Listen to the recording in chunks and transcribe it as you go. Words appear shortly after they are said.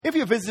If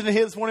you're visiting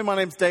here this morning, my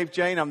name's Dave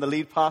Jane. I'm the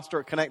lead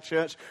pastor at Connect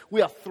Church.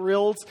 We are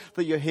thrilled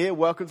that you're here.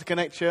 Welcome to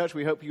Connect Church.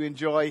 We hope you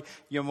enjoy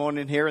your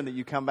morning here and that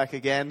you come back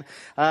again.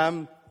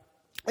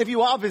 If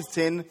you are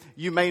visiting,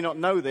 you may not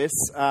know this.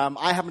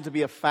 I happen to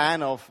be a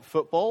fan of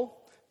football.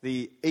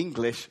 The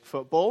English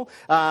football.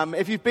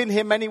 If you've been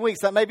here many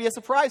weeks, that may be a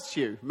surprise to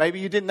you.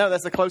 Maybe you didn't know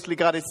that's a closely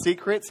guarded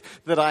secret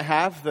that I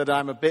have, that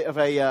I'm a bit of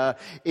a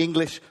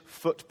English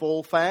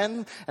football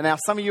fan. And now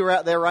some of you are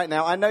out there right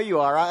now. I know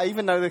you are. I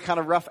even know the kind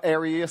of rough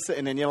area you're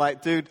sitting in. You're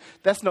like, dude,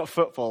 that's not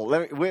football.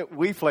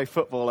 We play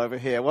football over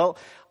here. Well,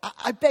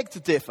 I beg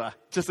to differ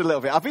just a little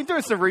bit. I've been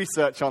doing some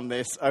research on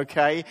this,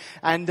 okay?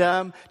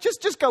 And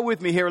just go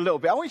with me here a little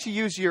bit. I want you to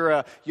use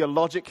your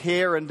logic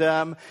here.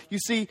 And you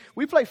see,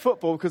 we play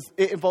football because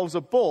it involves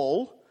a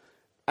ball,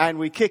 and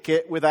we kick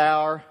it with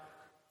our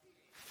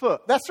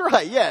foot. That's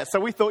right, yeah. So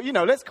we thought,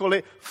 let's call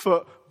it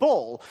football.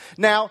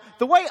 Now,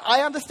 the way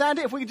I understand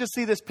it, if we can just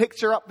see this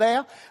picture up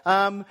there,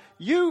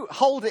 you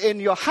hold it in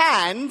your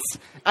hands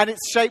and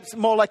it's shaped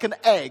more like an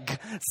egg.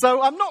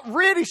 So I'm not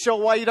really sure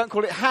why you don't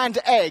call it hand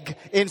egg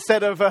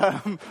instead of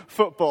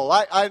football.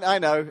 I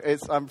know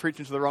I'm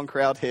preaching to the wrong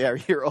crowd here.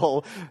 You're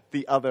all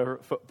the other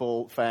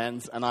football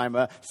fans and I'm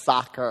a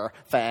soccer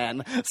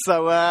fan.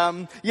 So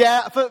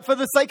for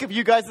the sake of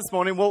you guys this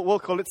morning, we'll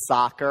call it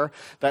soccer.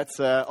 That's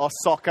or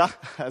soccer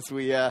as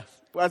we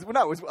as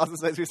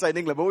we say in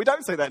England, but we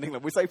don't say that in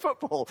England. We say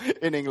football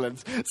in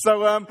England.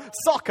 So,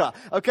 soccer.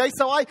 Okay,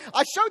 so I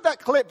showed that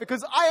clip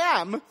because I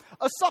am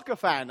a soccer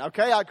fan.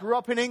 Okay, I grew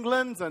up in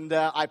England and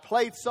I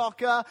played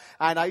soccer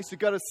and I used to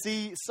go to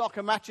see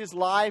soccer matches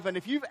live. And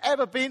if you've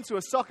ever been to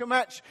a soccer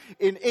match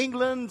in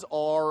England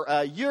or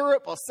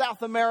Europe or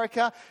South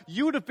America,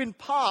 you would have been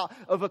part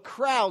of a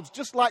crowd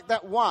just like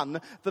that one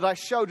that I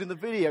showed in the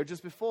video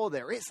just before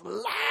there. It's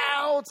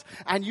loud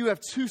and you have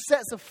two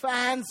sets of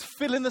fans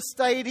filling the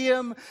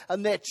stadium.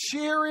 And they're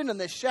cheering and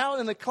they're shouting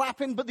and they're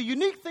clapping. But the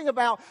unique thing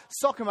about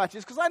soccer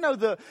matches, because I know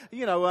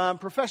the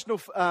professional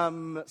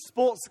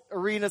sports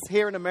arenas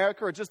here in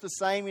America are just the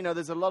same.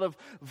 There's a lot of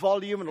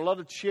volume and a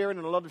lot of cheering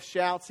and a lot of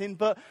shouting.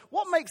 But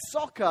what makes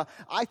soccer,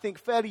 I think,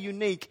 fairly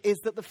unique is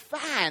that the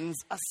fans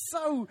are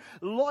so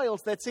loyal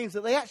to their teams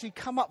that they actually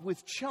come up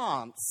with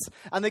chants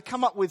and they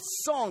come up with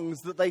songs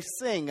that they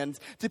sing. And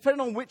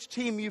depending on which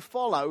team you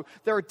follow,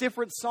 there are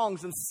different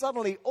songs. And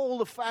suddenly all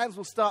the fans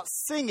will start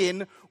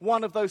singing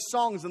one of those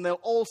songs and they'll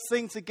all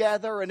sing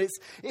together, and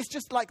it's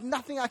just like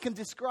nothing I can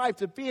describe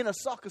to be in a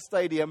soccer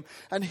stadium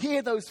and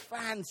hear those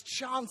fans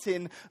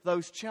chanting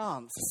those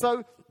chants.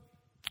 So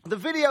the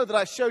video that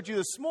I showed you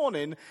this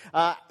morning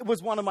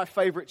was one of my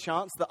favorite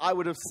chants that I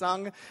would have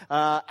sung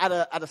at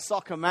a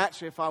soccer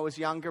match if I was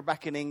younger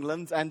back in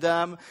England.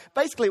 And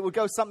basically it would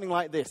go something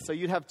like this. So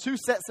you'd have two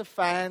sets of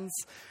fans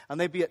and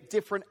they'd be at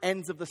different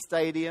ends of the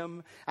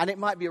stadium. And it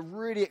might be a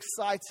really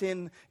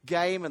exciting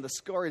game and the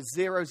score is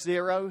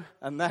 0-0.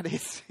 And that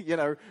is,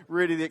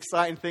 really the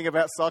exciting thing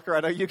about soccer.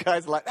 I know you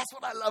guys are like, that's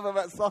what I love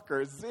about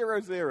soccer. It's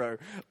 0-0.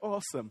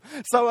 Awesome.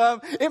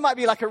 So it might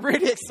be like a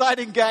really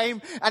exciting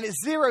game and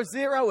it's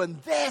 0-0. And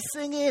they're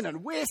singing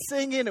and we're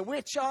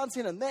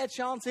chanting and they're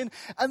chanting.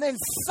 And then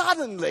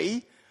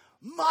suddenly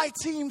my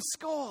team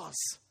scores.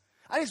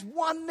 And it's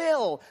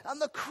 1-0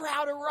 and the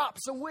crowd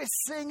erupts and we're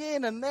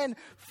singing. And then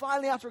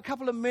finally after a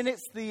couple of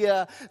minutes,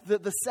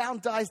 the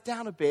sound dies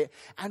down a bit.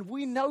 And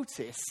we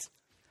notice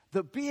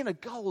that being a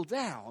goal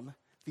down,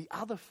 the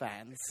other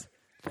fans,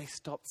 they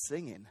stopped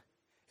singing.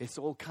 It's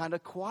all kind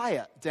of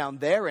quiet down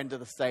their end of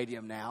the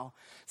stadium now.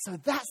 So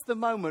that's the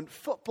moment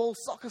football,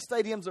 soccer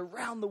stadiums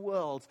around the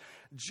world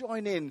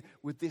join in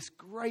with this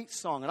great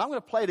song. And I'm going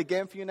to play it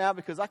again for you now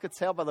because I could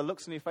tell by the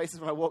looks on your faces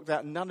when I walked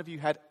out, none of you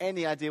had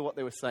any idea what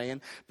they were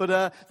saying.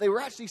 But they were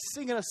actually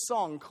singing a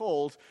song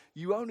called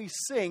You Only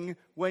Sing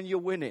When You're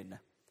Winning.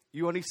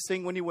 You only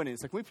sing when you're winning.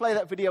 So can we play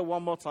that video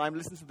one more time?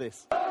 Listen to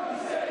this.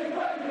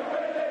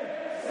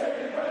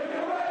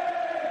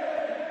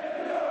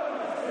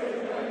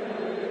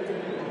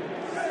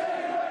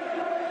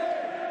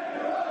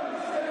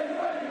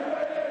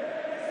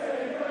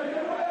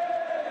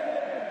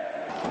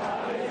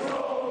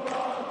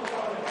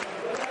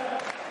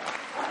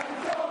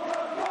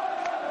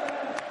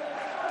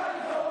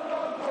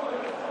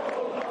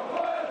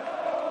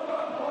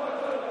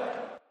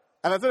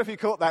 And I don't know if you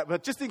caught that,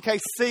 but just in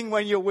case sing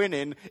when you're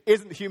winning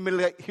isn't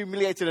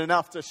humiliating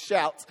enough to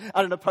shout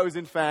at an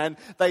opposing fan,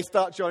 they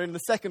start joining the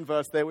second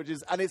verse there, which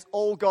is, and it's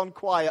all gone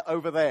quiet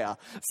over there.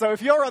 So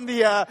if you're on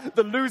the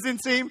losing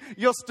team,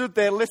 you're stood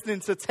there listening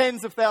to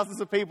tens of thousands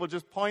of people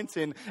just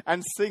pointing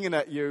and singing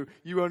at you.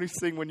 You only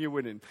sing when you're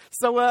winning.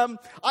 So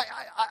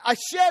I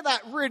share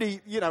that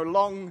really,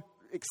 long,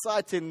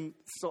 exciting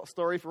sort of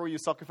story for all you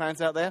soccer fans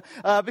out there,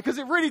 because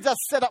it really does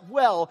set up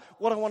well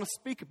what I want to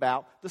speak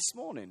about this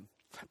morning.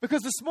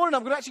 Because this morning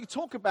I'm going to actually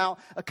talk about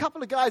a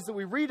couple of guys that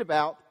we read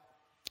about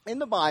in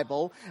the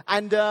Bible,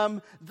 and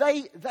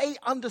they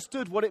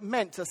understood what it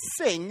meant to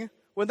sing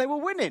when they were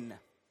winning.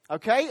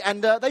 Okay,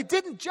 and they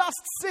didn't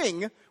just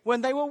sing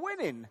when they were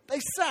winning. They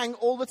sang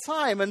all the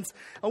time, and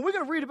we're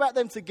going to read about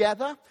them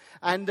together.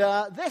 And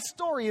their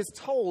story is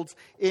told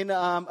in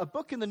a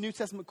book in the New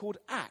Testament called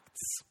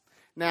Acts.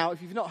 Now,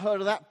 if you've not heard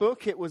of that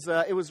book, it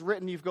was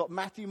written, you've got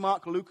Matthew,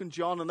 Mark, Luke, and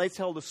John, and they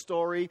tell the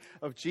story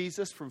of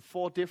Jesus from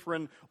 4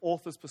 different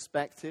authors'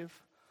 perspective.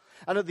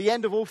 And at the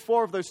end of all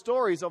 4 of those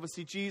stories,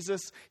 obviously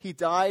Jesus, he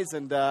dies,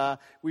 and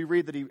we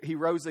read that he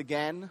rose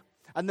again.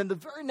 And then the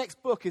very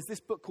next book is this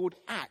book called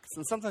Acts,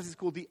 and sometimes it's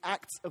called the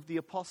Acts of the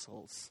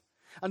Apostles.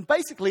 And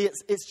basically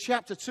it's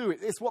chapter 2.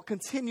 It's what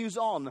continues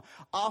on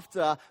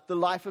after the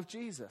life of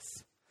Jesus.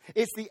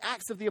 It's the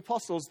Acts of the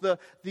Apostles, the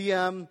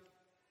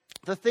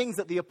things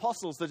that the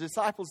apostles, the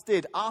disciples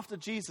did after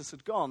Jesus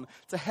had gone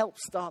to help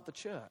start the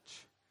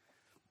church.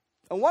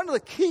 And one of the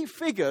key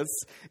figures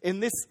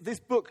in this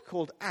book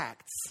called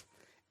Acts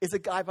is a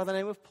guy by the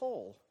name of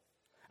Paul.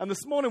 And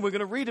this morning we're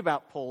going to read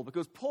about Paul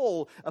because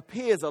Paul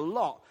appears a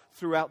lot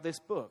throughout this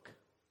book.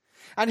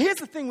 And here's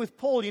the thing with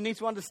Paul you need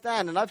to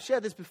understand, and I've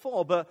shared this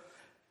before, but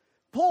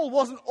Paul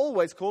wasn't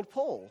always called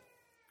Paul.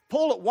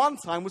 Paul at one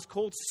time was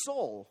called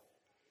Saul.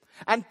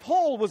 And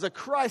Paul was a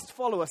Christ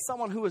follower,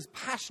 someone who was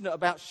passionate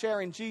about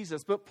sharing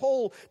Jesus. But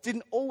Paul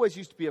didn't always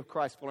used to be a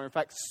Christ follower. In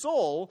fact,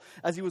 Saul,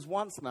 as he was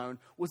once known,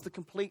 was the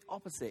complete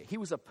opposite. He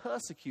was a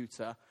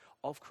persecutor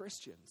of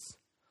Christians.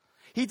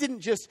 He didn't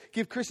just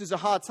give Christians a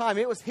hard time.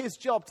 It was his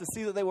job to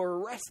see that they were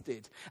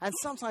arrested and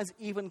sometimes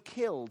even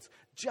killed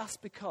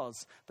just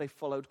because they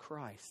followed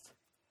Christ.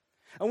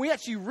 And we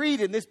actually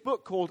read in this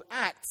book called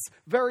Acts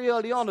very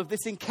early on of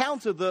this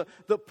encounter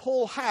that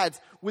Paul had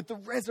with the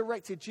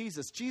resurrected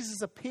Jesus.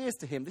 Jesus appears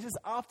to him. This is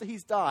after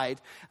he's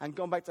died and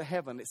gone back to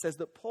heaven. It says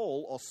that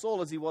Paul, or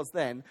Saul as he was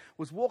then,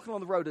 was walking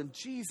on the road, and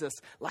Jesus,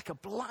 like a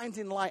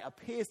blinding light,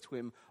 appears to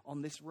him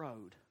on this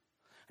road.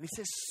 And he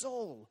says,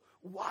 "Saul,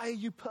 why are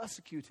you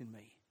persecuting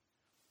me?"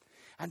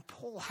 And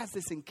Paul has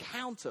this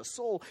encounter.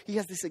 Saul, he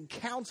has this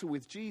encounter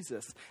with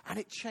Jesus, and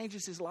it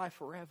changes his life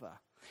forever.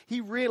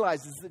 He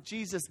realizes that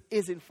Jesus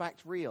is in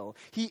fact real.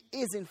 He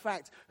is in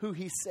fact who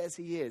he says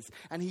he is.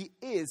 And he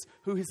is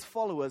who his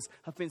followers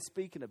have been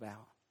speaking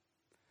about.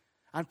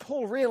 And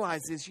Paul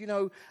realizes,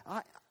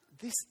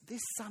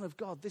 this Son of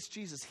God, this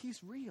Jesus,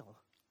 he's real.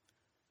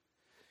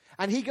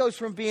 And he goes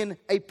from being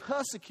a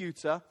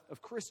persecutor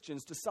of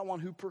Christians to someone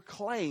who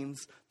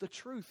proclaims the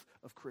truth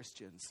of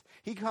Christians.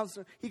 He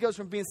goes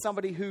from being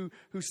somebody who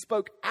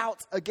spoke out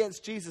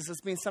against Jesus as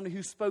being somebody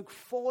who spoke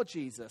for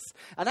Jesus.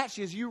 And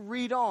actually, as you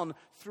read on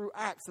through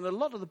Acts and a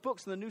lot of the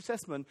books in the New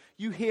Testament,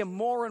 you hear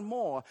more and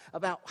more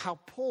about how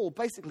Paul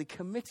basically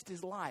committed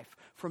his life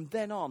from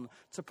then on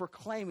to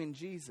proclaiming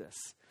Jesus.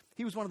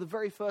 He was one of the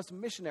very first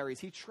missionaries.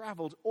 He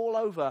traveled all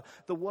over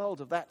the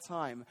world of that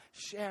time,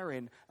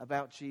 sharing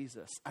about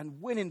Jesus and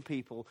winning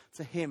people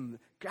to him,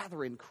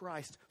 gathering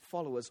Christ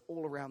followers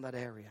all around that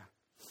area.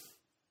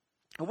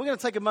 And we're going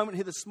to take a moment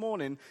here this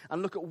morning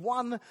and look at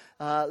one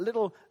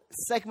little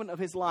segment of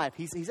his life.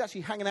 He's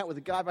actually hanging out with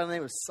a guy by the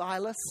name of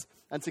Silas.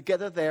 And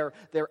together they're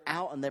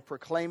out and they're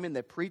proclaiming,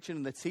 they're preaching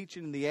and they're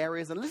teaching in the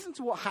areas. And listen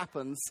to what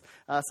happens.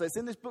 So it's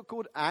in this book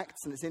called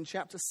Acts, and it's in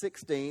chapter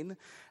 16.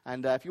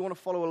 And if you want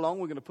to follow along,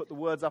 we're going to put the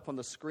words up on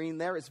the screen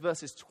there. It's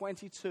verses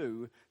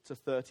 22 to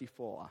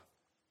 34.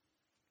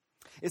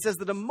 It says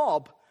that a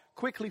mob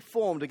quickly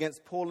formed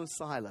against Paul and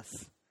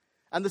Silas.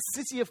 And the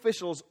city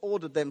officials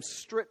ordered them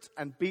stripped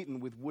and beaten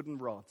with wooden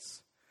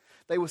rods.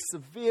 They were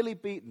severely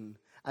beaten,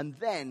 and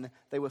then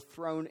they were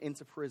thrown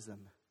into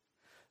prison.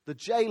 The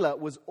jailer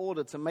was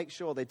ordered to make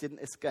sure they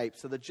didn't escape,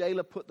 so the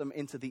jailer put them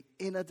into the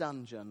inner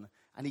dungeon,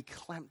 and he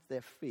clamped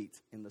their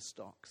feet in the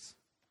stocks.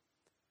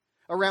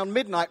 Around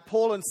midnight,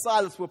 Paul and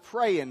Silas were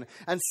praying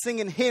and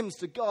singing hymns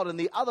to God, and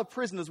the other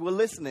prisoners were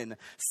listening.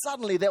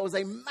 Suddenly, there was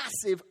a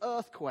massive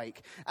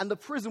earthquake, and the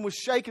prison was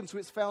shaken to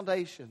its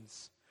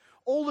foundations.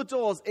 All the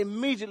doors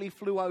immediately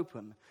flew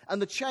open, and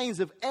the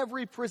chains of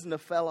every prisoner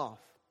fell off.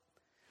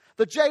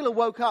 The jailer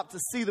woke up to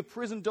see the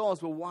prison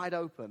doors were wide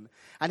open,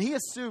 and he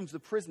assumed the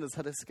prisoners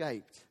had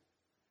escaped.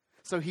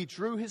 So he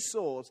drew his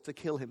sword to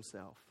kill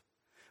himself.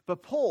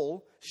 But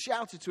Paul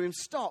shouted to him,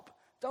 "Stop,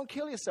 don't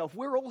kill yourself,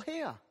 we're all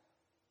here."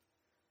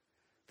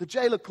 The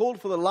jailer called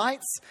for the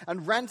lights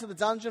and ran to the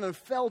dungeon and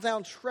fell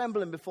down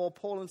trembling before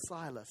Paul and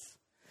Silas.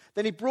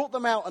 Then he brought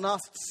them out and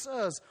asked,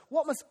 "Sirs,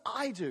 what must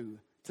I do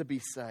to be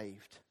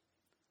saved?"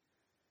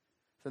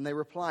 Then they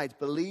replied,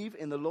 "Believe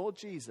in the Lord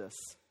Jesus,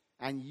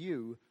 and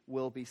you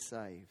will be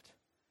saved."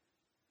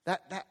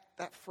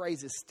 That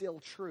phrase is still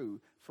true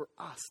for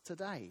us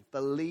today.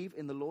 Believe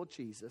in the Lord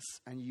Jesus,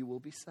 and you will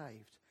be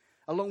saved,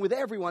 along with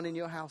everyone in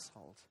your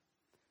household.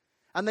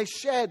 And they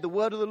shared the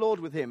word of the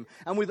Lord with him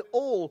and with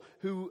all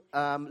who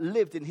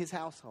lived in his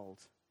household.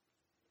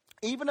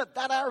 Even at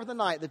that hour of the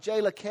night, the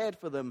jailer cared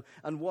for them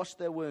and washed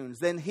their wounds.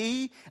 Then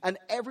he and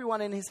everyone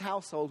in his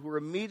household were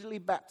immediately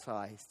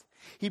baptized.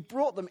 He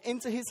brought them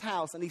into his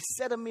house and he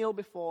set a meal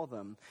before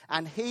them.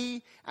 And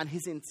he and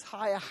his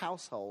entire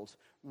household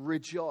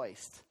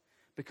rejoiced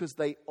because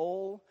they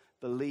all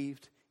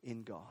believed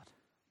in God.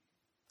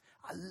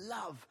 I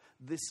love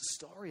this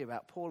story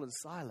about Paul and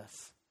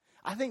Silas.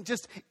 I think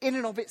just in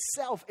and of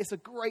itself, it's a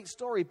great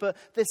story, but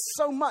there's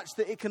so much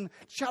that it can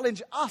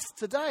challenge us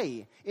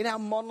today in our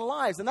modern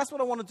lives. And that's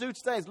what I want to do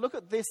today, is look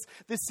at this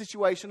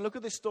situation, look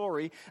at this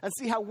story, and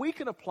see how we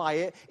can apply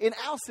it in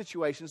our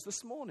situations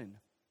this morning.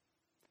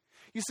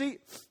 You see,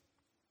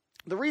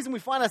 the reason we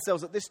find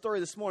ourselves at this story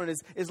this morning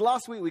is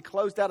last week we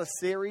closed out a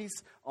series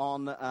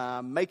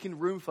on making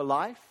room for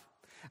life.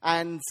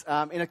 And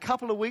in a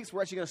couple of weeks,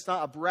 we're actually going to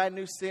start a brand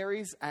new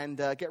series, and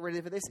get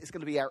ready for this. It's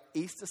going to be our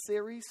Easter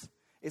series.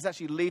 It's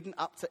actually leading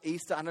up to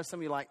Easter. I know some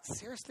of you are like,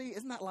 seriously?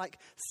 Isn't that like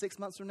 6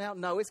 months from now?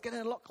 No, it's getting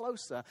a lot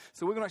closer.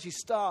 So we're going to actually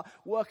start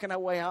working our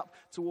way up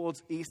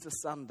towards Easter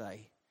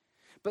Sunday.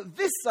 But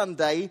this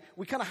Sunday,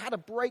 we kind of had a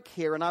break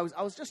here, and I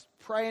was just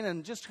praying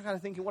and just kind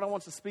of thinking what I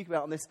want to speak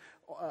about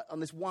on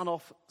this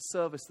one-off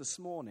service this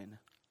morning.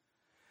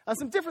 And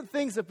some different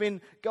things have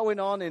been going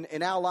on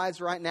in our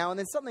lives right now. And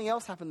then something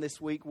else happened this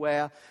week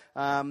where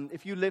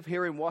if you live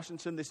here in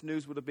Washington, this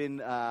news would have been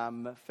you'd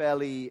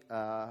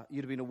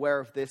have been aware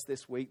of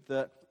this week,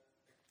 that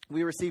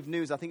we received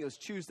news, I think it was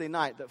Tuesday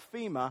night, that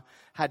FEMA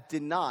had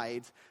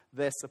denied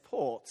their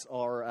support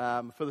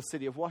for the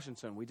city of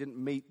Washington. We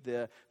didn't meet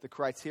the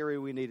criteria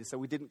we needed, so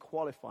we didn't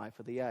qualify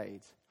for the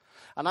aid.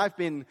 And I've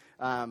been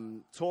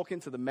talking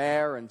to the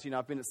mayor, and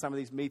I've been at some of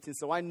these meetings,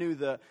 so I knew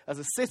that as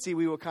a city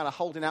we were kind of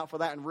holding out for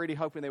that and really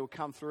hoping they would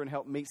come through and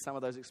help meet some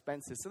of those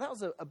expenses. So that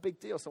was a big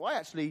deal. So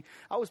I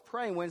was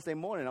praying Wednesday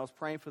morning. I was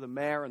praying for the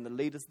mayor and the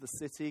leaders of the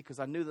city, because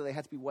I knew that they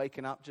had to be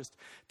waking up just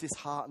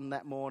disheartened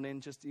that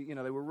morning. Just they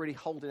were really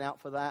holding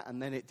out for that,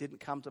 and then it didn't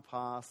come to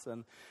pass.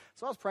 And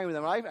so I was praying with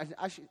them.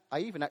 I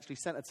even actually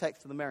sent a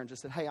text to the mayor and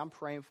just said, "Hey, I'm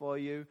praying for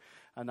you.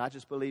 And I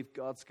just believe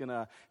God's going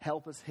to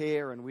help us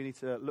here, and we need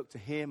to look to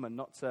him and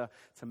not to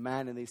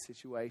man in these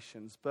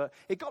situations." But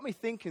it got me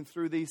thinking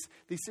through these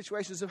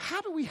situations of how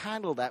do we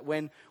handle that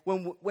when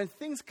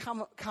things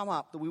come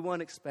up that we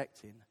weren't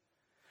expecting.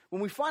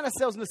 When we find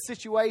ourselves in a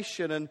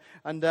situation,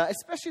 and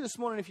especially this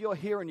morning if you're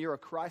here and you're a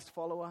Christ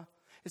follower,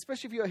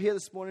 especially if you're here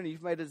this morning and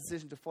you've made a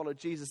decision to follow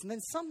Jesus, and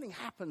then something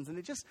happens and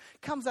it just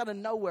comes out of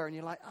nowhere and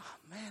you're like, oh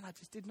man, I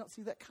just did not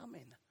see that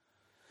coming.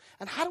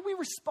 And how do we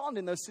respond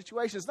in those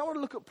situations? And I want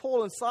to look at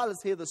Paul and Silas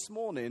here this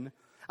morning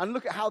and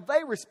look at how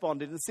they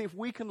responded and see if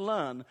we can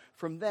learn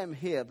from them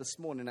here this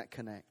morning at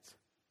Connect.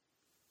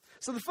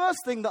 So the first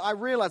thing that I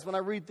realize when I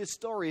read this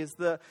story is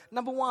that,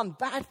 number one,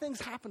 bad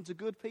things happen to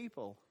good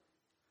people.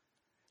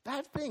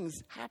 Bad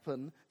things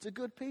happen to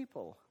good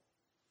people.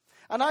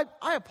 And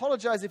I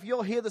apologize if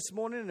you're here this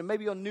morning and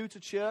maybe you're new to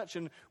church,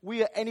 and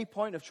we at any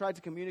point have tried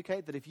to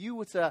communicate that if you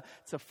were to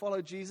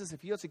follow Jesus,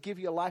 if you're to give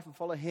your life and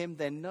follow him,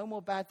 then no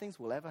more bad things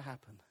will ever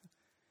happen.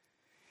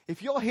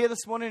 If you're here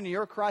this morning and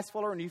you're a Christ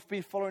follower and you've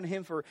been following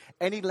him for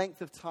any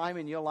length of time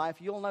in your life,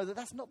 you'll know that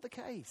that's not the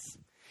case.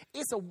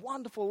 It's a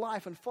wonderful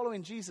life, and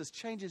following Jesus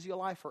changes your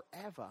life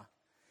forever.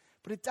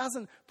 But it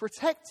doesn't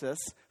protect us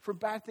from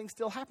bad things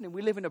still happening.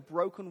 We live in a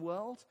broken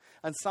world,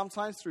 and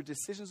sometimes through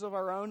decisions of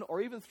our own, or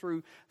even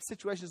through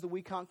situations that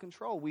we can't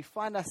control, we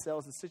find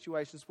ourselves in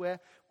situations where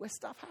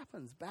stuff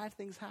happens, bad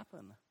things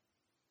happen.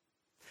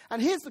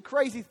 And here's the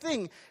crazy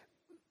thing.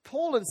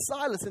 Paul and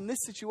Silas in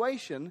this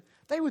situation,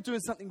 they were doing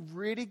something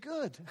really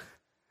good.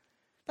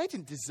 They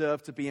didn't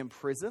deserve to be in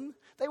prison.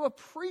 They were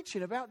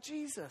preaching about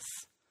Jesus.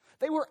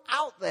 They were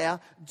out there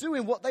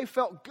doing what they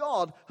felt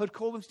God had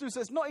called them to do.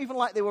 So it's not even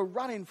like they were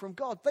running from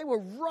God. They were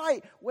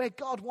right where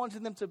God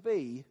wanted them to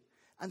be.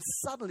 And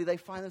suddenly they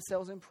find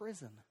themselves in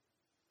prison.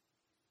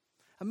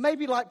 And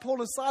maybe like Paul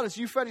and Silas,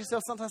 you found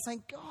yourself sometimes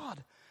saying,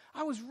 God,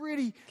 I was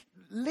really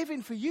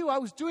living for you. I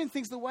was doing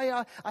things the way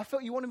I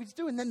felt you wanted me to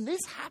do. And then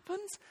this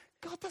happens?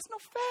 God, that's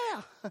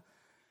not fair.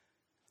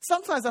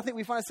 Sometimes I think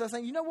we find ourselves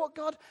saying, you know what,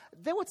 God?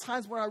 There were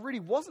times when I really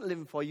wasn't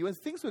living for you and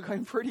things were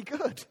going pretty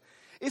good.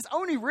 It's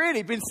only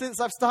really been since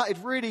I've started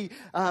really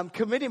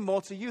committing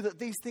more to you that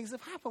these things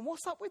have happened.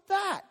 What's up with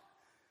that?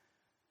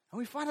 And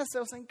we find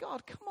ourselves saying,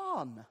 God, come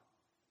on.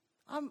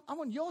 I'm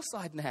on your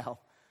side now.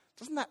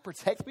 Doesn't that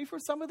protect me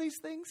from some of these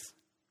things?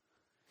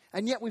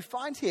 And yet we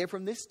find here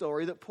from this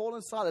story that Paul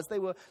and Silas, they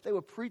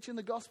were preaching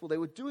the gospel. They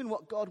were doing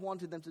what God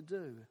wanted them to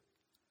do.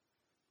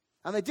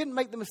 And they didn't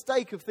make the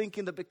mistake of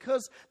thinking that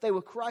because they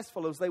were Christ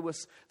followers,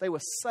 they were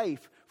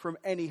safe from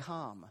any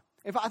harm.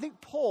 In fact, I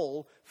think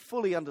Paul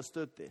fully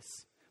understood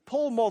this.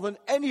 Paul, more than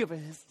any of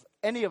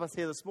us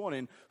here this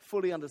morning,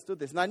 fully understood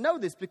this. And I know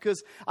this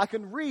because I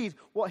can read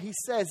what he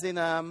says in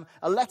a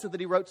letter that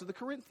he wrote to the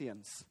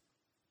Corinthians.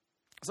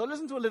 So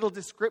listen to a little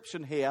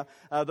description here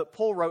that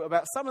Paul wrote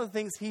about some of the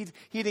things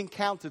he'd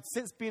encountered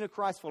since being a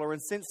Christ follower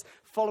and since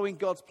following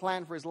God's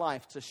plan for his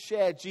life to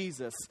share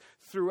Jesus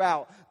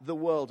throughout the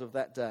world of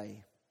that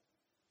day.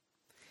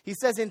 He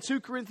says in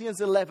 2 Corinthians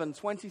 11,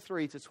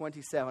 23 to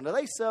 27, are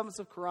they servants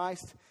of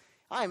Christ?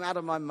 I am out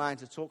of my mind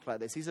to talk like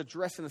this. He's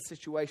addressing a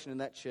situation in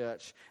that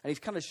church, and he's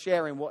kind of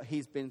sharing what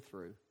he's been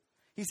through.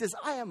 He says,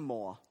 I am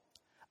more.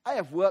 I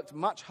have worked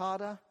much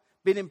harder,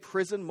 been in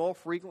prison more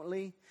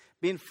frequently,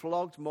 been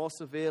flogged more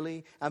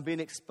severely, and been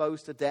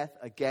exposed to death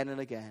again and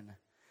again.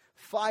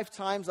 5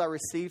 times I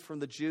received from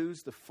the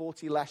Jews the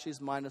 40 lashes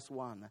minus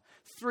 1.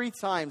 3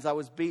 times I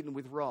was beaten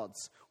with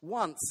rods.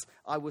 Once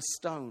I was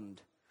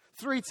stoned.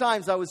 3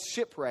 times I was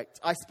shipwrecked.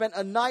 I spent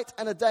a night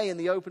and a day in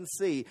the open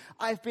sea.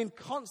 I've been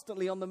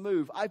constantly on the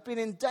move. I've been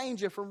in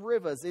danger from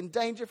rivers, in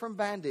danger from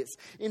bandits,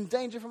 in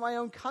danger from my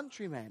own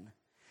countrymen,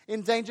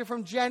 in danger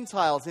from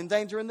Gentiles, in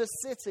danger in the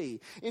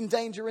city, in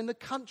danger in the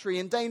country,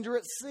 in danger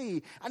at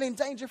sea, and in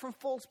danger from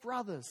false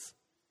brothers.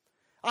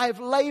 I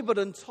have labored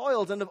and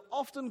toiled and have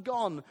often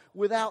gone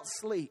without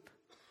sleep.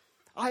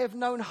 I have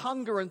known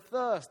hunger and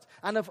thirst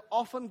and have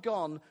often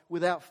gone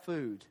without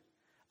food.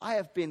 I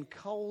have been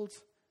cold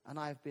and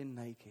I have been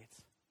naked.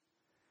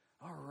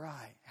 All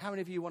right. How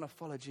many of you want to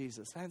follow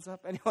Jesus? Hands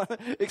up. Anyone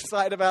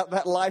excited about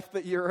that life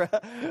that you're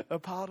a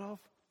part of?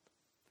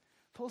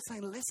 Paul's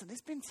saying, listen,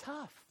 it's been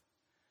tough.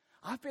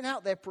 I've been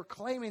out there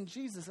proclaiming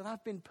Jesus and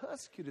I've been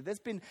persecuted. There's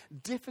been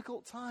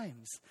difficult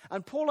times.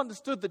 And Paul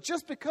understood that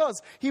just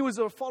because he was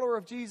a follower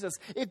of Jesus,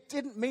 it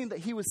didn't mean that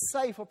he was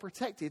safe or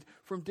protected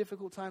from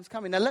difficult times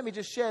coming. Now, let me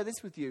just share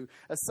this with you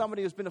as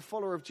somebody who's been a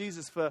follower of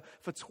Jesus for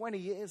 20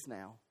 years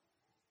now.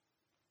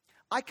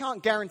 I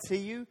can't guarantee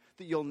you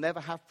that you'll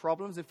never have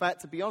problems. In fact,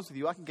 to be honest with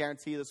you, I can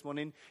guarantee you this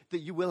morning that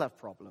you will have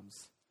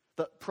problems.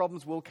 That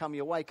problems will come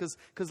your way because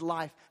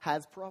life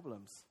has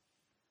problems.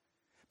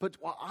 But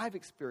what I've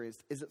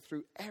experienced is that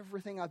through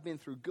everything I've been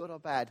through, good or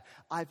bad,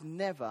 I've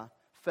never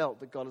felt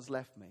that God has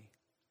left me.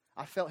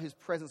 I felt his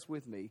presence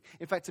with me.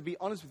 In fact, to be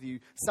honest with you,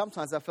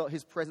 sometimes I felt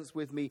his presence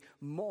with me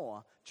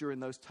more during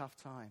those tough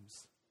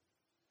times.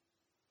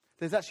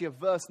 There's actually a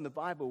verse in the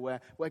Bible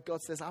where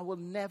God says, I will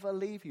never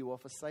leave you or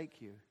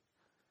forsake you.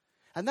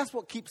 And that's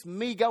what keeps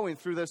me going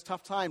through those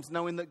tough times,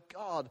 knowing that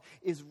God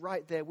is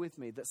right there with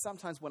me. That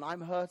sometimes when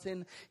I'm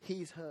hurting,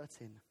 he's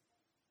hurting.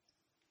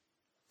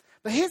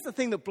 But here's the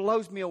thing that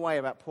blows me away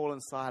about Paul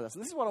and Silas.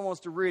 And this is what I want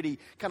us to really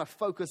kind of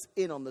focus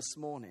in on this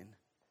morning.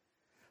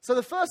 So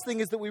the first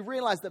thing is that we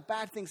realize that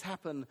bad things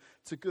happen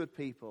to good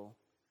people.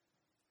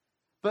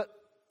 But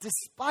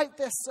despite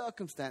their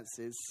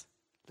circumstances,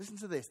 listen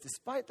to this,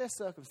 despite their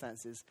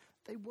circumstances,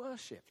 they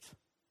worshipped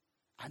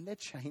and their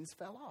chains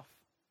fell off.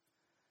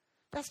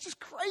 That's just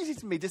crazy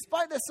to me.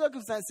 Despite their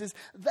circumstances,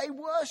 they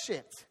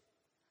worshipped.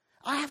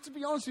 I have to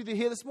be honest with you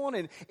here this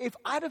morning. If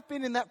I'd have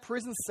been in that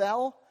prison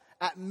cell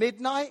at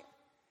midnight,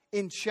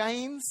 in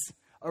chains,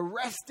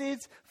 arrested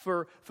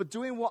for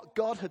doing what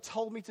God had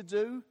told me to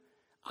do,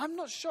 I'm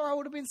not sure I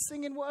would have been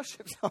singing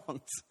worship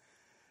songs.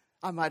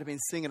 I might have been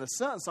singing a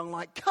certain song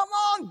like, come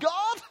on,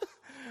 God,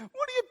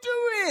 what are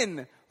you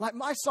doing? Like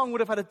my song would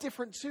have had a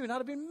different tune. I'd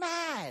have been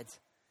mad.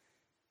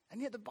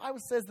 And yet the Bible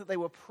says that they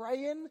were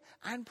praying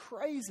and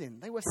praising.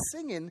 They were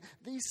singing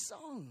these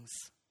songs.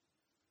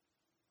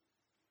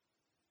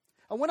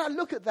 And when I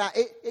look at that,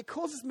 it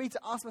causes me to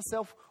ask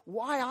myself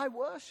why I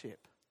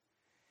worship.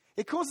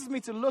 It causes me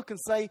to look and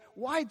say,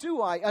 why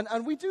do I?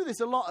 And we do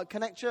this a lot at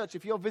Connect Church.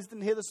 If you're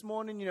visiting here this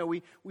morning, you know,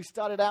 we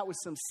started out with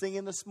some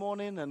singing this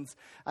morning,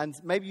 and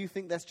maybe you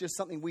think that's just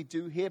something we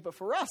do here. But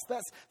for us,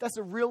 that's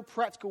a real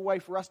practical way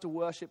for us to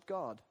worship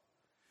God.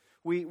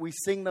 We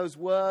sing those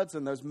words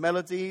and those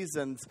melodies,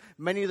 and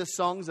many of the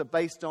songs are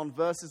based on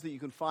verses that you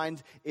can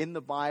find in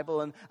the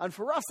Bible. And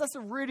for us, that's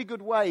a really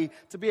good way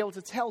to be able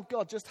to tell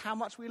God just how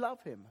much we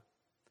love him.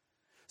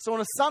 So on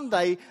a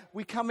Sunday,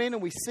 we come in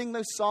and we sing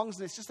those songs,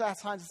 and it's just our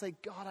time to say,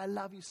 God, I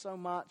love you so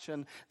much,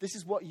 and this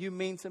is what you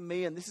mean to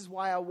me, and this is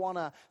why I want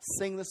to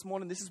sing this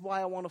morning. This is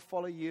why I want to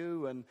follow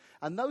you.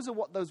 And those are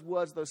what those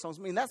words, those songs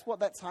mean. That's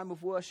what that time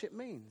of worship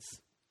means.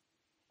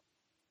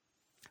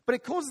 But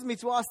it causes me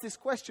to ask this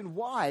question,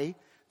 why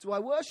do I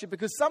worship?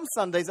 Because some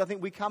Sundays I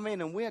think we come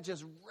in and we are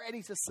just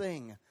ready to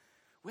sing.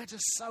 We're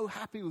just so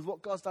happy with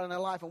what God's done in our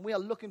life, and we are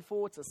looking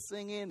forward to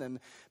singing.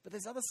 But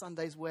there's other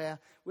Sundays where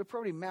we're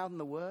probably mouthing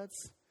the words,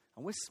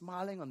 and we're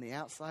smiling on the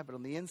outside, but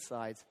on the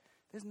inside,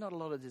 there's not a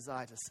lot of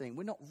desire to sing.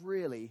 We're not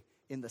really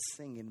in the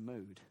singing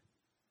mood.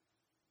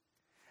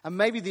 And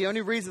maybe the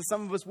only reason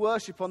some of us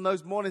worship on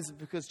those mornings is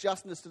because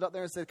Justin has stood up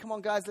there and said, come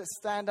on guys, let's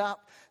stand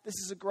up. This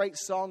is a great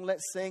song,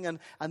 let's sing. And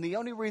the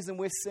only reason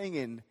we're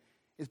singing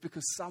is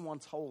because someone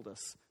told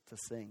us to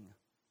sing.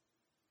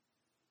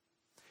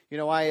 You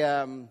know,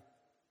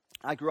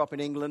 I grew up in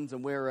England,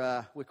 and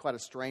we're quite a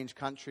strange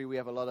country. We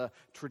have a lot of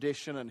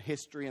tradition and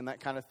history and that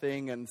kind of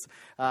thing. And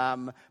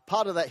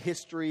part of that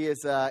history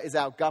is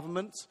our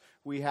government.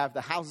 We have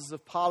the Houses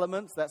of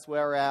Parliament. That's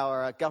where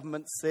our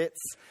government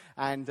sits.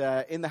 And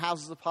in the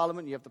Houses of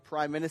Parliament, you have the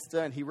Prime Minister,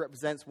 and he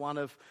represents one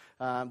of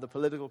the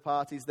political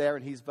parties there,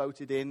 and he's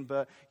voted in.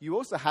 But you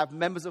also have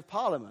members of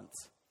Parliament.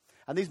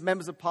 And these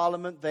members of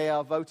Parliament, they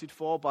are voted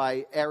for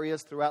by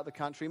areas throughout the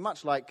country,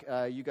 much like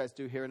you guys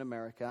do here in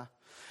America.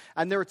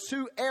 And there are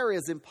 2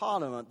 areas in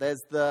Parliament.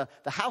 There's the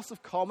House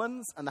of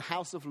Commons and the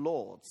House of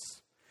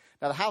Lords.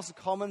 Now, the House of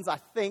Commons, I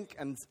think,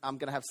 and I'm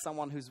going to have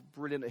someone who's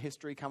brilliant at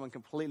history come and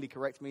completely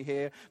correct me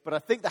here, but I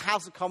think the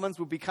House of Commons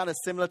would be kind of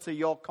similar to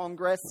your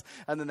Congress,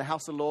 and then the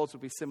House of Lords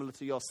would be similar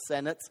to your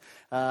Senate,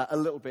 a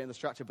little bit in the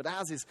structure. But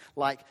ours is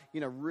like,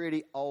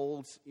 really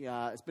old.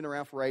 It's been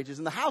around for ages.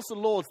 And the House of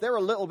Lords, they're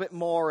a little bit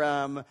more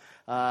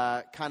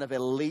kind of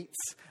elite.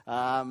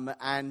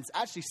 And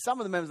actually, some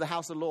of the members of the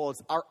House of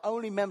Lords are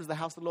only members of the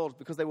House of Lords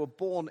because they were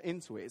born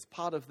into it. It's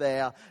part of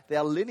their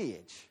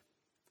lineage.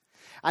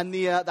 And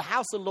the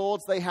House of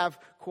Lords, they have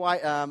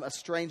quite a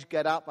strange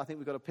get-up. I think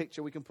we've got a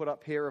picture we can put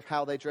up here of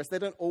how they dress. They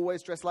don't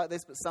always dress like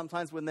this, but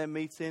sometimes when they're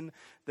meeting,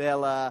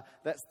 they'll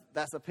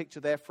that's a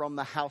picture there from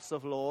the House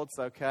of Lords,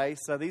 okay?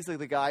 So these are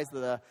the guys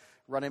that are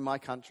running my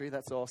country.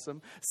 That's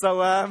awesome.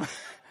 So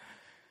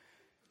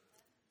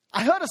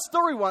I heard a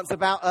story once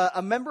about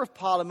a member of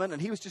Parliament,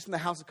 and he was just in the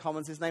House of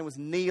Commons. His name was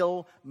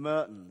Neil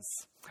Mertens.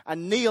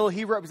 And Neil,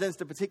 he represents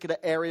a particular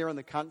area in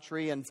the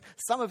country, and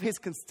some of his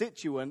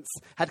constituents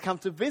had come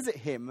to visit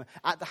him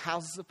at the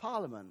Houses of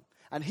Parliament.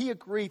 And he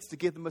agreed to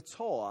give them a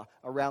tour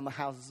around the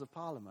Houses of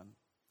Parliament.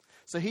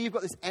 So here you've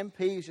got this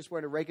MP who's just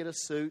wearing a regular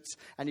suit,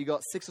 and you've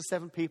got 6 or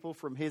 7 people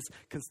from his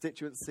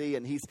constituency,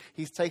 and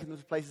he's taken them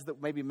to places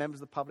that maybe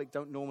members of the public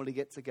don't normally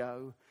get to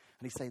go.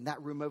 And he's saying,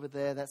 that room over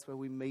there, that's where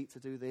we meet to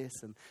do this.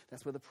 And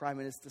that's where the Prime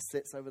Minister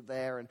sits over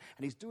there. And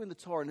he's doing the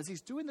tour. And as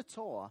he's doing the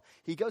tour,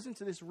 he goes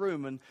into this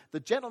room. And the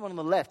gentleman on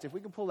the left, if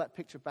we can pull that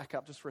picture back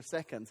up just for a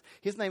second,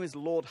 his name is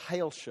Lord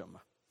Hailsham.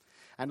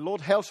 And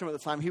Lord Hailsham at the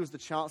time, he was the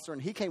Chancellor.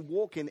 And he came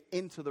walking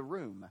into the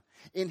room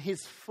in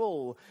his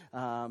full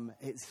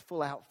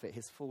outfit,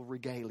 his full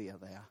regalia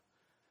there.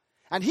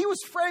 And he was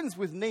friends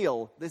with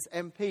Neil, this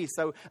MP.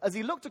 So as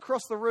he looked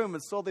across the room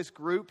and saw this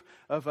group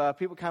of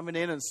people coming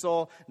in and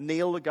saw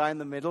Neil, the guy in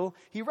the middle,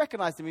 he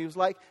recognized him. He was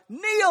like,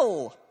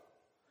 Neil!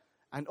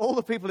 And all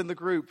the people in the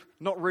group,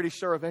 not really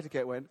sure of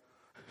etiquette, went,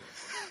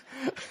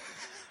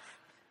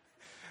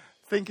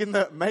 thinking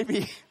that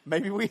maybe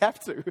we have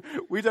to.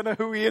 We don't know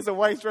who he is or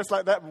why he's dressed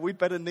like that, but we'd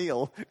better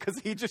kneel, because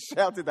he just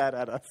shouted that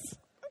at us.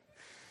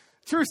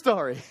 True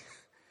story.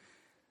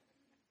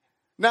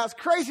 Now, as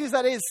crazy as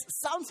that is,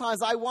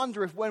 sometimes I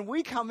wonder if when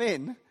we come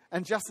in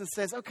and Justin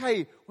says,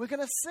 okay, we're going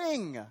to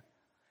sing.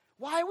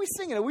 Why are we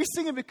singing? Are we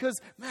singing because,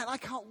 man, I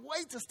can't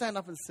wait to stand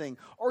up and sing?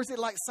 Or is it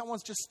like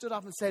someone's just stood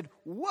up and said,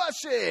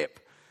 worship?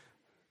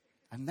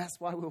 And that's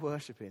why we're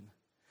worshiping.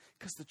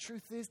 Because the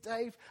truth is,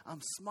 Dave,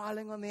 I'm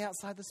smiling on the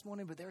outside this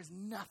morning, but there is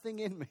nothing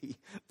in me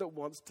that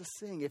wants to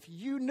sing. If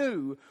you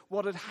knew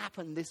what had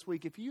happened this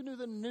week, if you knew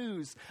the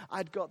news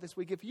I'd got this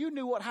week, if you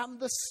knew what happened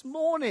this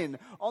morning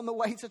on the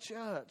way to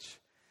church,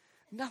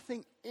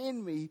 nothing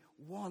in me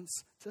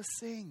wants to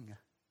sing.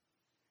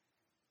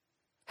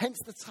 Hence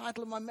the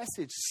title of my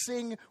message,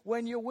 Sing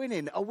When You're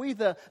Winning. Are we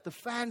the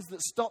fans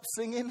that stop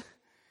singing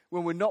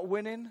when we're not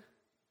winning?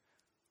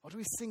 Or do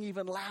we sing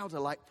even louder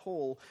like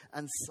Paul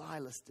and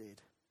Silas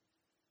did?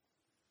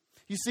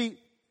 You see,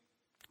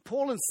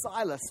 Paul and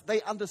Silas,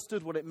 they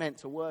understood what it meant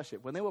to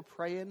worship. When they were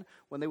praying,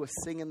 when they were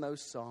singing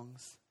those songs,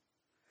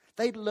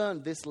 they'd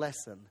learned this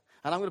lesson.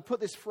 And I'm going to put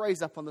this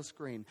phrase up on the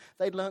screen.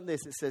 They'd learned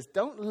this. It says,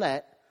 don't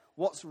let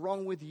what's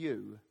wrong with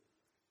you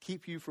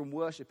keep you from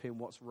worshiping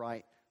what's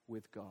right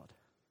with God.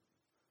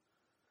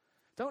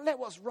 Don't let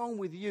what's wrong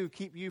with you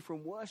keep you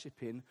from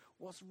worshiping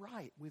what's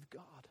right with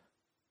God.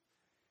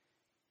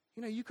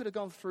 You know, you could have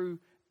gone through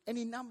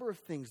any number of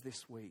things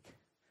this week.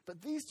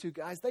 But these two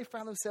guys, they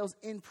found themselves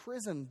in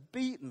prison,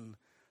 beaten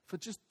for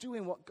just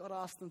doing what God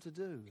asked them to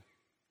do.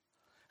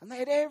 And they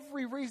had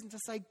every reason to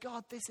say,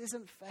 God, this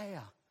isn't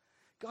fair.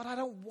 God, I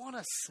don't want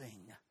to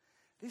sing.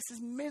 This is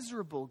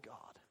miserable, God.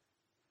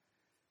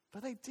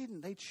 But they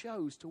didn't. They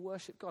chose to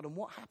worship God. And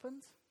what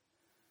happened?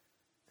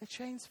 Their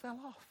chains fell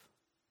off.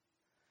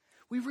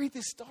 We read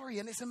this story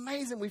and it's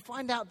amazing. We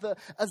find out that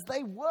as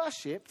they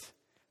worshipped,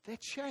 their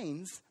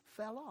chains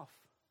fell off.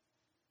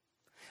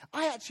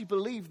 I actually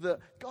believe that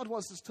God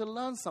wants us to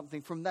learn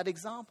something from that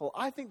example.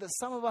 I think that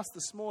some of us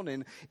this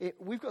morning,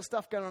 we've got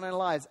stuff going on in our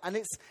lives,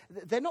 and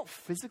they're not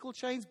physical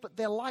chains, but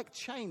they're like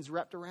chains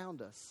wrapped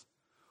around us.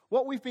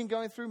 What we've been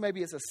going through,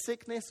 maybe it's a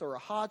sickness or a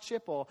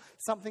hardship or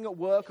something at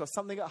work or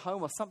something at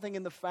home or something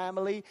in the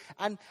family,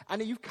 and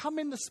you've come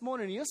in this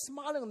morning and you're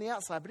smiling on the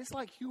outside, but it's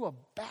like you are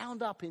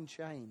bound up in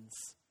chains.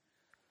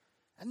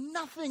 And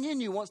nothing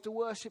in you wants to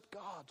worship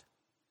God.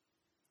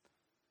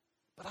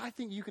 But I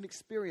think you can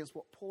experience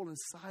what Paul and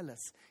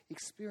Silas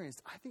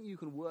experienced. I think you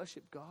can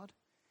worship God.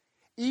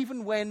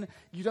 Even when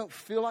you don't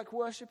feel like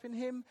worshiping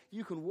him,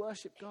 you can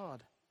worship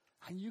God.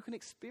 And you can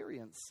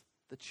experience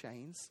the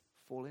chains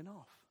falling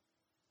off.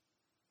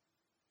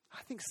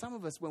 I think some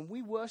of us, when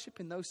we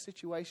worship in those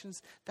situations,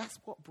 that's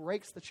what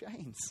breaks the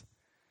chains.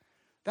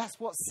 That's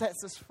what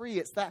sets us free.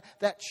 It's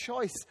that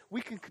choice.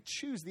 We can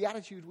choose the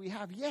attitude we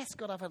have. Yes,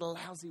 God, I've had a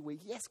lousy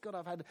week. Yes, God,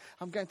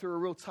 I'm going through a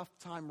real tough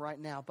time right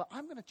now. But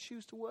I'm going to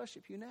choose to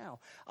worship you now.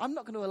 I'm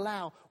not going to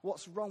allow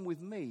what's wrong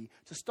with me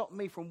to stop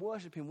me from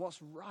worshiping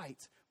what's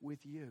right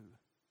with you.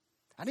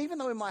 And even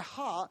though in my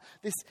heart,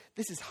 this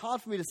is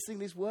hard for me to sing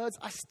these words,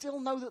 I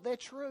still know that they're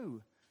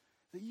true.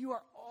 that you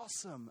are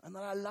awesome and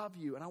that I love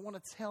you and I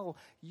want to tell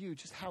you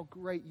just how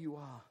great you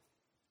are.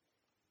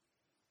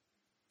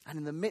 And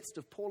in the midst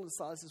of Paul and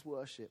Silas'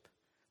 worship,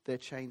 their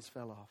chains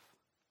fell off.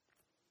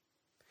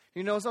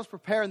 You know, as I was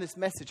preparing this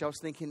message, I was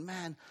thinking,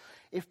 man,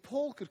 if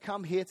Paul could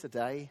come here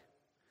today,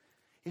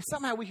 if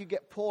somehow we could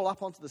get Paul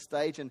up onto the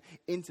stage and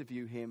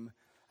interview him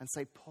and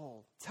say,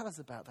 Paul, tell us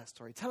about that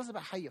story. Tell us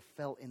about how you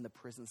felt in the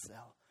prison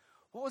cell.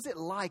 What was it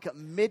like at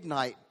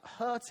midnight,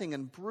 hurting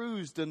and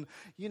bruised and,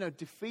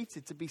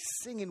 defeated, to be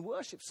singing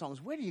worship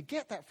songs? Where do you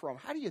get that from?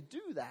 How do you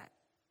do that?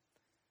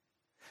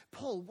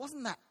 Paul,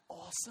 wasn't that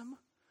awesome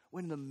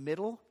when in the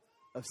middle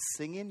of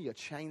singing your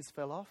chains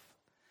fell off?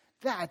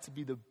 That had to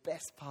be the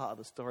best part of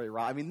the story,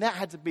 right? I mean, that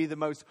had to be the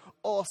most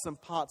awesome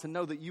part, to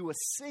know that you were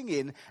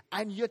singing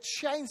and your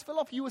chains fell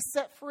off. You were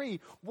set free.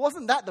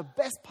 Wasn't that the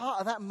best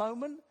part of that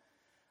moment?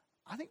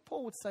 I think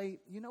Paul would say,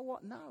 you know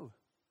what? No.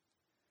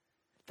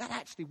 That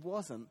actually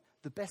wasn't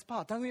the best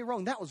part. Don't get me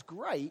wrong, that was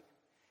great.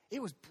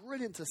 It was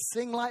brilliant to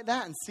sing like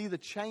that and see the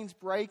chains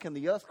break and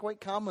the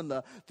earthquake come and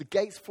the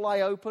gates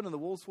fly open and the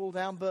walls fall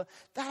down. But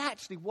that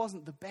actually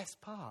wasn't the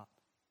best part.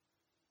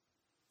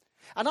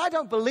 And I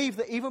don't believe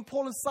that even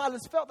Paul and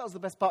Silas felt that was the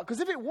best part.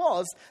 Because if it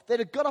was, they'd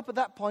have got up at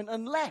that point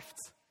and left.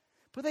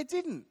 But they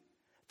didn't.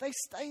 They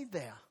stayed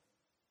there.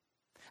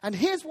 And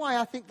here's why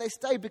I think they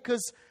stayed.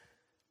 Because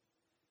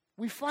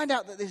we find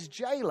out that this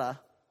jailer,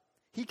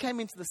 he came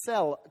into the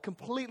cell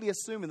completely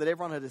assuming that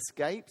everyone had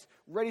escaped,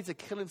 ready to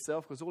kill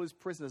himself because all his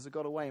prisoners had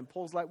got away. And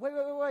Paul's like,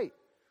 wait.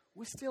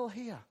 We're still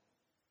here.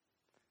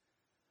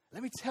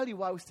 Let me tell you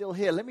why we're still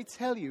here. Let me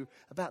tell you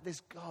about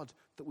this God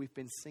that we've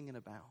been singing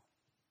about.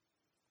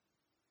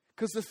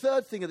 Because the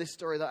third thing of this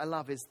story that I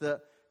love is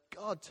that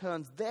God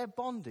turns their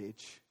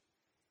bondage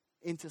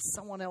into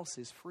someone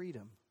else's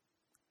freedom.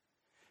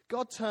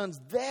 God turns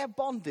their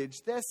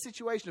bondage, their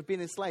situation of being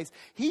enslaved,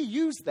 He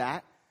used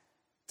that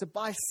to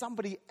buy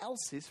somebody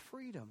else's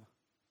freedom.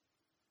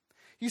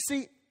 You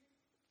see,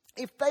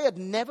 if they had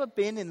never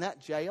been in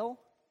that jail,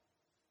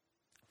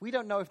 we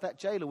don't know if that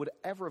jailer would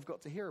ever have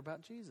got to hear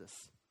about Jesus.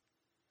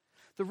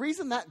 The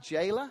reason that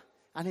jailer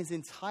and his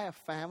entire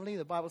family,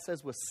 the Bible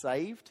says, were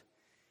saved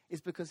is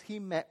because he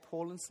met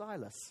Paul and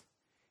Silas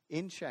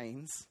in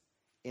chains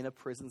in a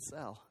prison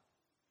cell.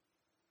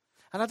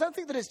 And I don't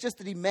think that it's just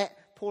that he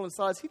met Paul and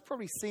Silas. He'd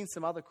probably seen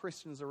some other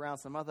Christians around,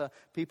 some other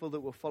people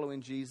that were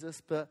following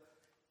Jesus. But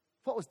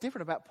what was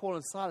different about Paul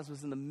and Silas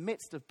was in the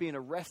midst of being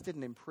arrested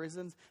and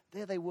imprisoned,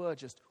 there they were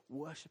just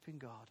worshiping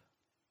God.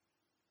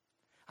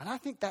 And I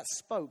think that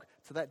spoke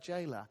to that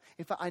jailer.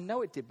 In fact, I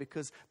know it did,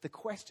 because the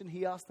question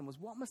he asked them was,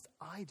 what must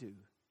I do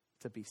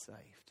to be saved?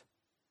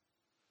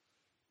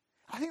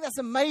 I think that's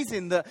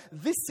amazing, that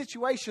this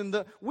situation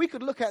that we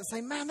could look at and say,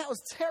 man, that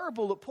was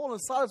terrible that Paul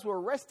and Silas were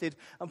arrested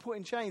and put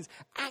in chains.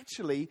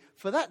 Actually,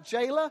 for that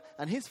jailer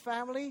and his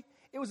family,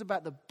 it was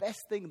about the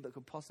best thing that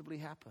could possibly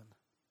happen.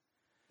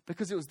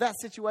 Because it was that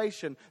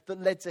situation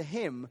that led to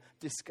him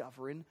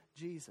discovering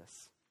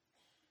Jesus.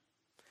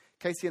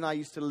 Casey and I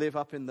used to live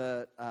up in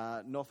the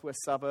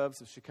northwest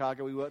suburbs of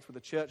Chicago. We worked with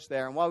a church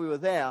there. And while we were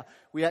there,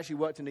 we actually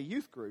worked in a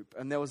youth group.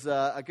 And there was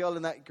a girl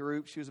in that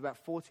group. She was about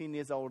 14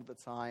 years old at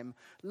the time.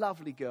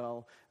 Lovely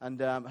girl. And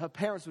her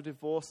parents were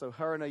divorced. So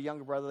her and her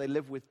younger brother, they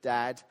lived with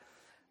Dad.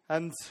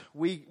 And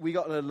we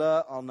got an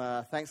alert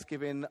on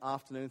Thanksgiving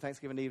afternoon,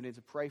 Thanksgiving evening,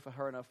 to pray for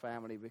her and her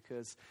family,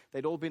 because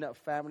they'd all been at a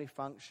family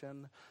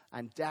function.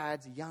 And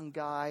Dad's a young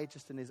guy,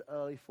 just in his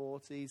early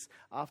 40s,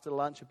 after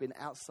lunch had been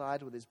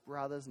outside with his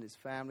brothers and his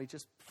family,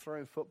 just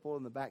throwing football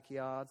in the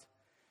backyard,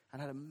 and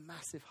had a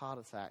massive heart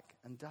attack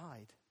and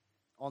died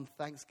on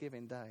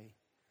Thanksgiving Day.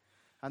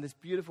 And this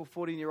beautiful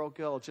 14-year-old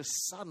girl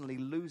just suddenly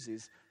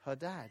loses her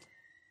dad.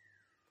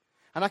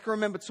 And I can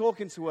remember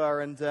talking to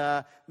her, and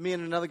me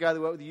and another guy that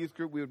worked with the youth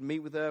group, we would meet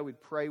with her,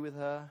 we'd pray with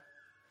her.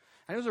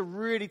 And it was a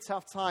really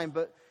tough time,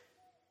 but,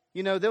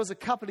 there was a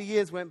couple of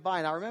years went by,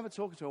 and I remember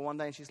talking to her one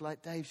day, and she's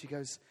like, Dave, she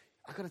goes,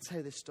 I've got to tell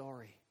you this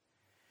story.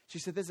 She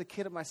said, there's a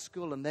kid at my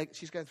school, and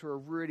she's going through a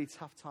really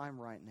tough time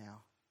right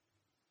now.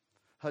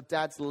 Her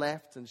dad's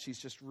left, and she's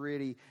just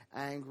really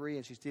angry,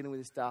 and she's dealing with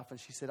this stuff. And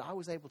she said, I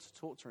was able to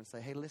talk to her and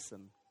say, hey,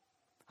 listen,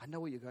 I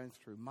know what you're going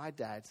through. My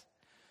dad,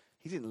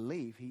 he didn't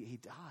leave, he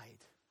died.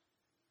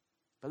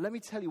 But let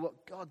me tell you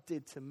what God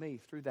did to me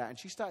through that. And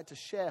she started to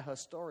share her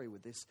story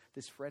with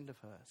this friend of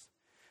hers.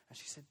 And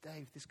she said,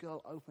 Dave, this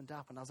girl opened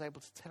up, and I was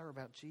able to tell her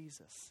about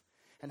Jesus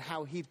and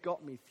how he'd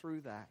got me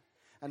through that,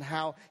 and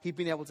how he'd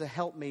been able to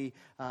help me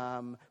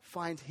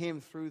find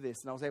him through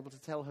this. And I was able to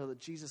tell her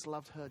that Jesus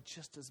loved her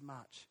just as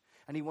much.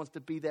 And he wants to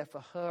be there for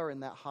her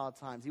in that hard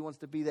times. He wants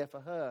to be there for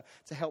her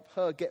to help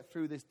her get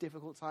through this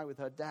difficult time with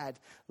her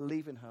dad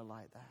leaving her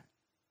like that.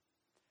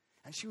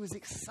 And she was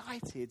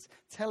excited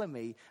telling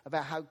me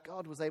about how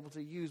God was able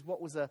to use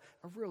what was a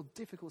real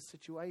difficult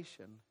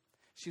situation.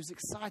 She was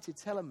excited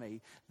telling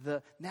me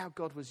that now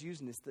God was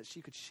using this, that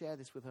she could share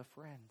this with her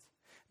friends.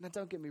 Now,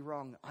 don't get me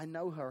wrong. I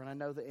know her, and I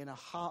know that in a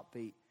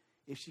heartbeat,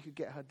 if she could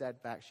get her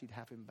dad back, she'd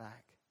have him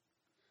back.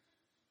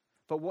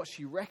 But what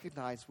she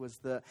recognized was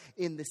that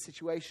in this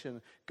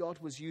situation, God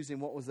was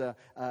using what was a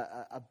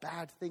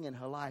bad thing in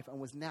her life and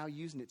was now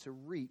using it to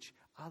reach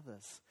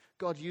others.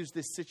 God used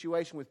this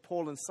situation with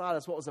Paul and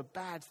Silas, what was a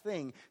bad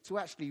thing, to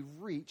actually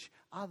reach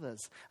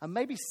others. And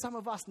maybe some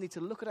of us need to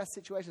look at our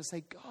situation and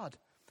say, God,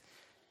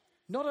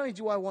 not only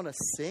do I want to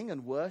sing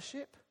and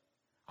worship,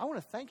 I want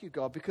to thank you,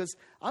 God, because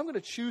I'm going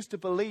to choose to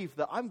believe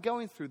that I'm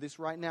going through this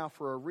right now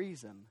for a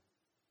reason.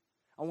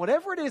 And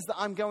whatever it is that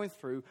I'm going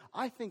through,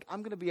 I think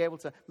I'm going to be able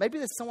to, maybe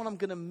there's someone I'm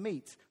going to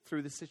meet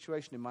through this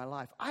situation in my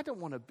life. I don't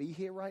want to be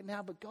here right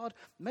now, but God,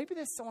 maybe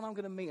there's someone I'm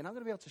going to meet and I'm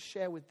going to be able to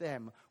share with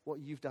them what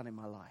you've done in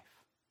my life.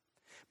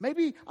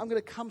 Maybe I'm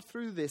going to come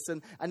through this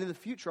and in the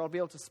future I'll be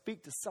able to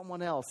speak to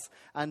someone else.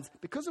 And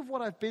because of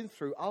what I've been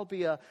through, I'll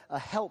be a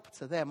help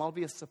to them. I'll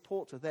be a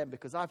support to them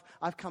because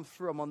I've come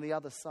through. I'm on the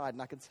other side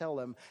and I can tell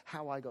them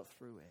how I got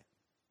through it.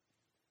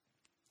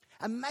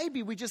 And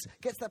maybe we just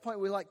get to that point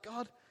where we're like,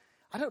 God,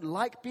 I don't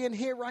like being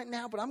here right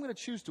now, but I'm going to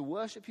choose to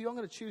worship you. I'm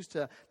going to choose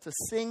to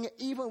sing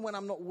even when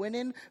I'm not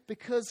winning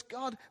because,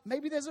 God,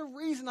 maybe there's a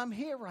reason I'm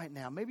here right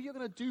now. Maybe you're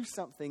going to do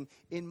something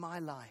in my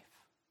life.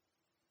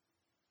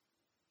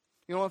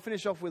 You know, I want to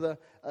finish off with a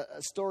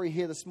story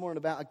here this morning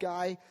about a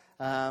guy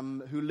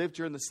who lived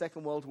during the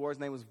Second World War. His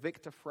name was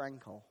Viktor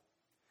Frankl.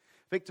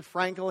 Viktor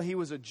Frankl, he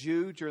was a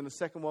Jew during the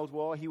Second World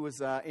War. He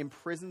was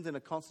imprisoned in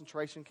a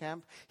concentration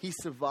camp. He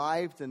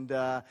survived and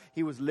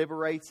he was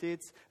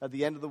liberated at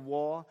the end of the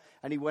war.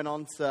 And he went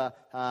on to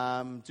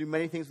do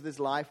many things with his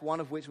life,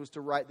 one of which was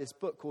to write this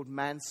book called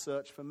Man's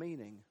Search for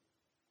Meaning.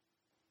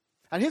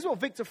 And here's what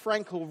Viktor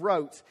Frankl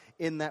wrote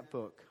in that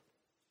book.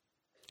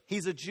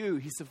 He's a Jew.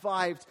 He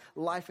survived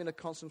life in a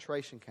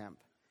concentration camp.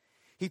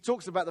 He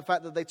talks about the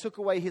fact that they took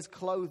away his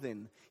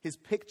clothing, his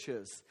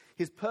pictures,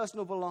 his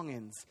personal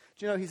belongings.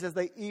 Do you know, he says,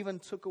 they even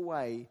took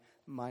away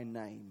my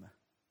name.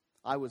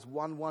 I was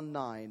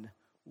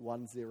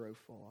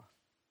 119104.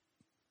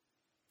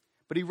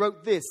 But he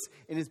wrote this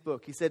in his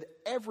book. He said,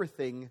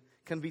 everything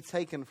can be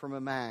taken from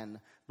a man,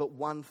 but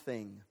one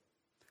thing,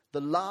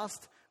 the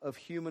last of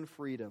human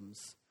freedoms,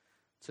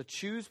 to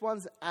choose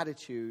one's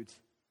attitude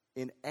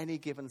in any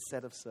given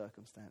set of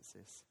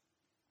circumstances.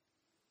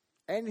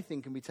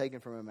 Anything can be taken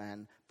from a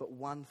man, but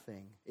one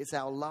thing. It's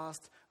our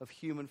last of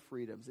human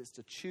freedoms. It's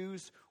to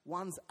choose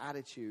one's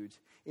attitude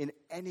in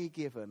any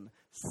given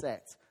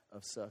set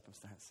of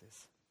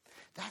circumstances.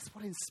 That's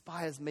what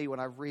inspires me when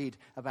I read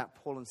about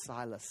Paul and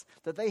Silas,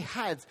 that they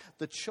had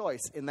the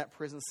choice in that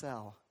prison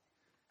cell.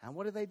 And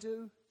what did they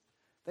do?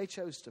 They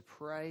chose to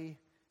pray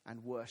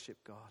and worship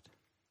God.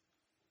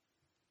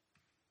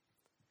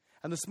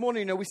 And this morning,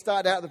 you know, we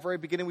started out at the very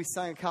beginning, we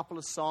sang a couple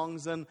of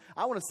songs, and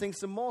I want to sing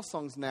some more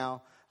songs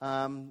now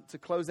to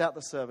close out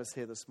the service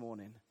here this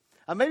morning.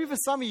 And maybe for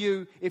some of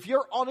you, if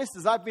you're honest,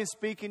 as I've been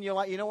speaking, you're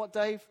like, you know what,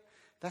 Dave?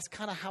 That's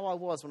kind of how I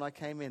was when I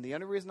came in. The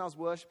only reason I was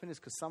worshiping is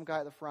because some guy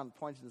at the front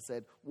pointed and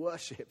said,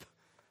 worship.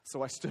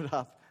 So I stood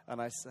up and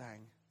I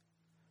sang.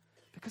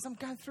 Because I'm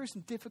going through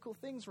some difficult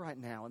things right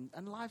now,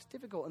 and life's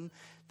difficult. And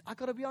I've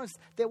got to be honest,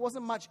 there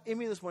wasn't much in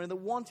me this morning that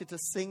wanted to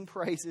sing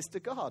praises to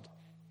God.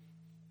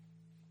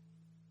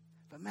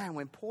 But man,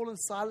 when Paul and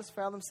Silas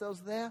found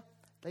themselves there,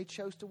 they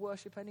chose to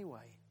worship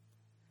anyway.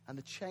 And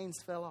the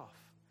chains fell off.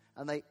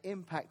 And they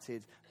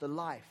impacted the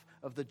life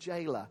of the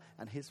jailer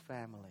and his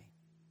family.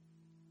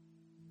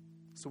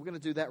 So we're going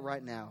to do that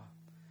right now.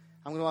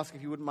 I'm going to ask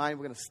if you wouldn't mind,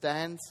 we're going to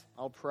stand.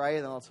 I'll pray,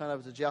 then I'll turn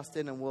over to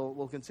Justin, and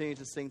we'll continue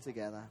to sing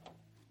together.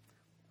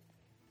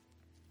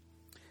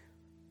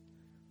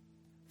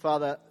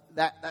 Father,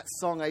 that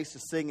song I used to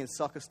sing in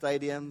soccer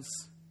stadiums,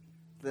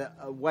 the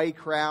away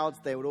crowds,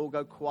 they would all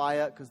go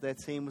quiet because their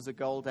team was a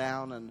goal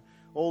down, and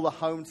all the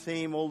home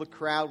team, all the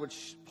crowd would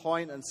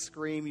point and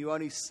scream, you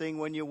only sing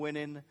when you're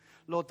winning.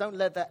 Lord, don't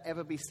let that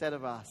ever be said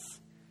of us.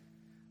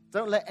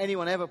 Don't let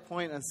anyone ever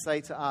point and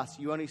say to us,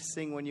 you only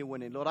sing when you're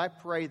winning. Lord, I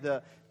pray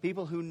that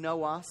people who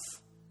know us,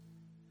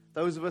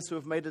 those of us who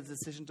have made a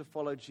decision to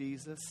follow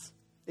Jesus,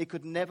 it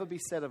could never be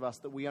said of us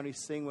that we only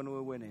sing when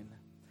we're winning.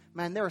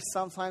 Man, there are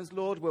some times,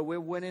 Lord, where we're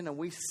winning and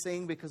we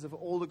sing because of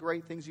all the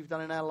great things you've done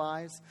in our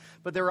lives.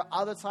 But there are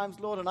other times,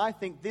 Lord, and I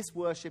think this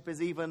worship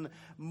is even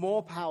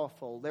more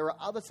powerful. There are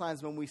other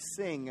times when we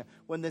sing,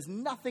 when there's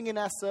nothing in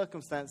our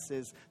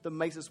circumstances that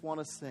makes us want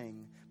to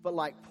sing. But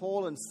like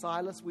Paul and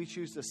Silas, we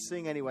choose to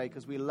sing anyway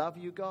because we love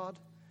you, God.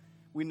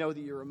 We know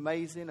that you're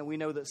amazing, and we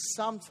know that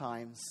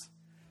sometimes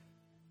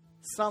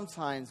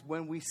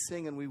when we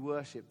sing and we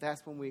worship,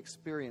 that's when we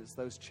experience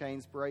those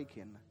chains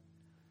breaking.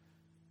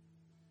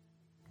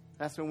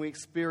 That's when we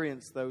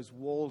experience those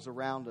walls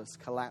around us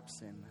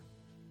collapsing.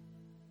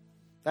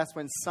 That's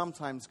when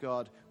sometimes,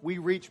 God, we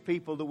reach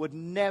people that would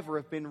never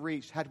have been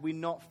reached had we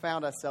not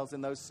found ourselves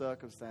in those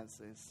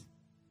circumstances.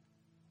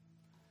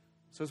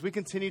 So as we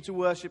continue to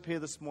worship here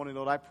this morning,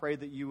 Lord, I pray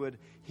that you would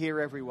hear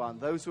everyone.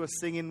 Those who are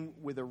singing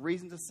with a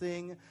reason to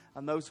sing,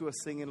 and those who are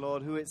singing,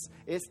 Lord, who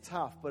it's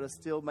tough but are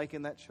still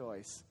making that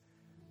choice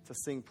to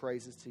sing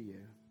praises to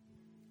you.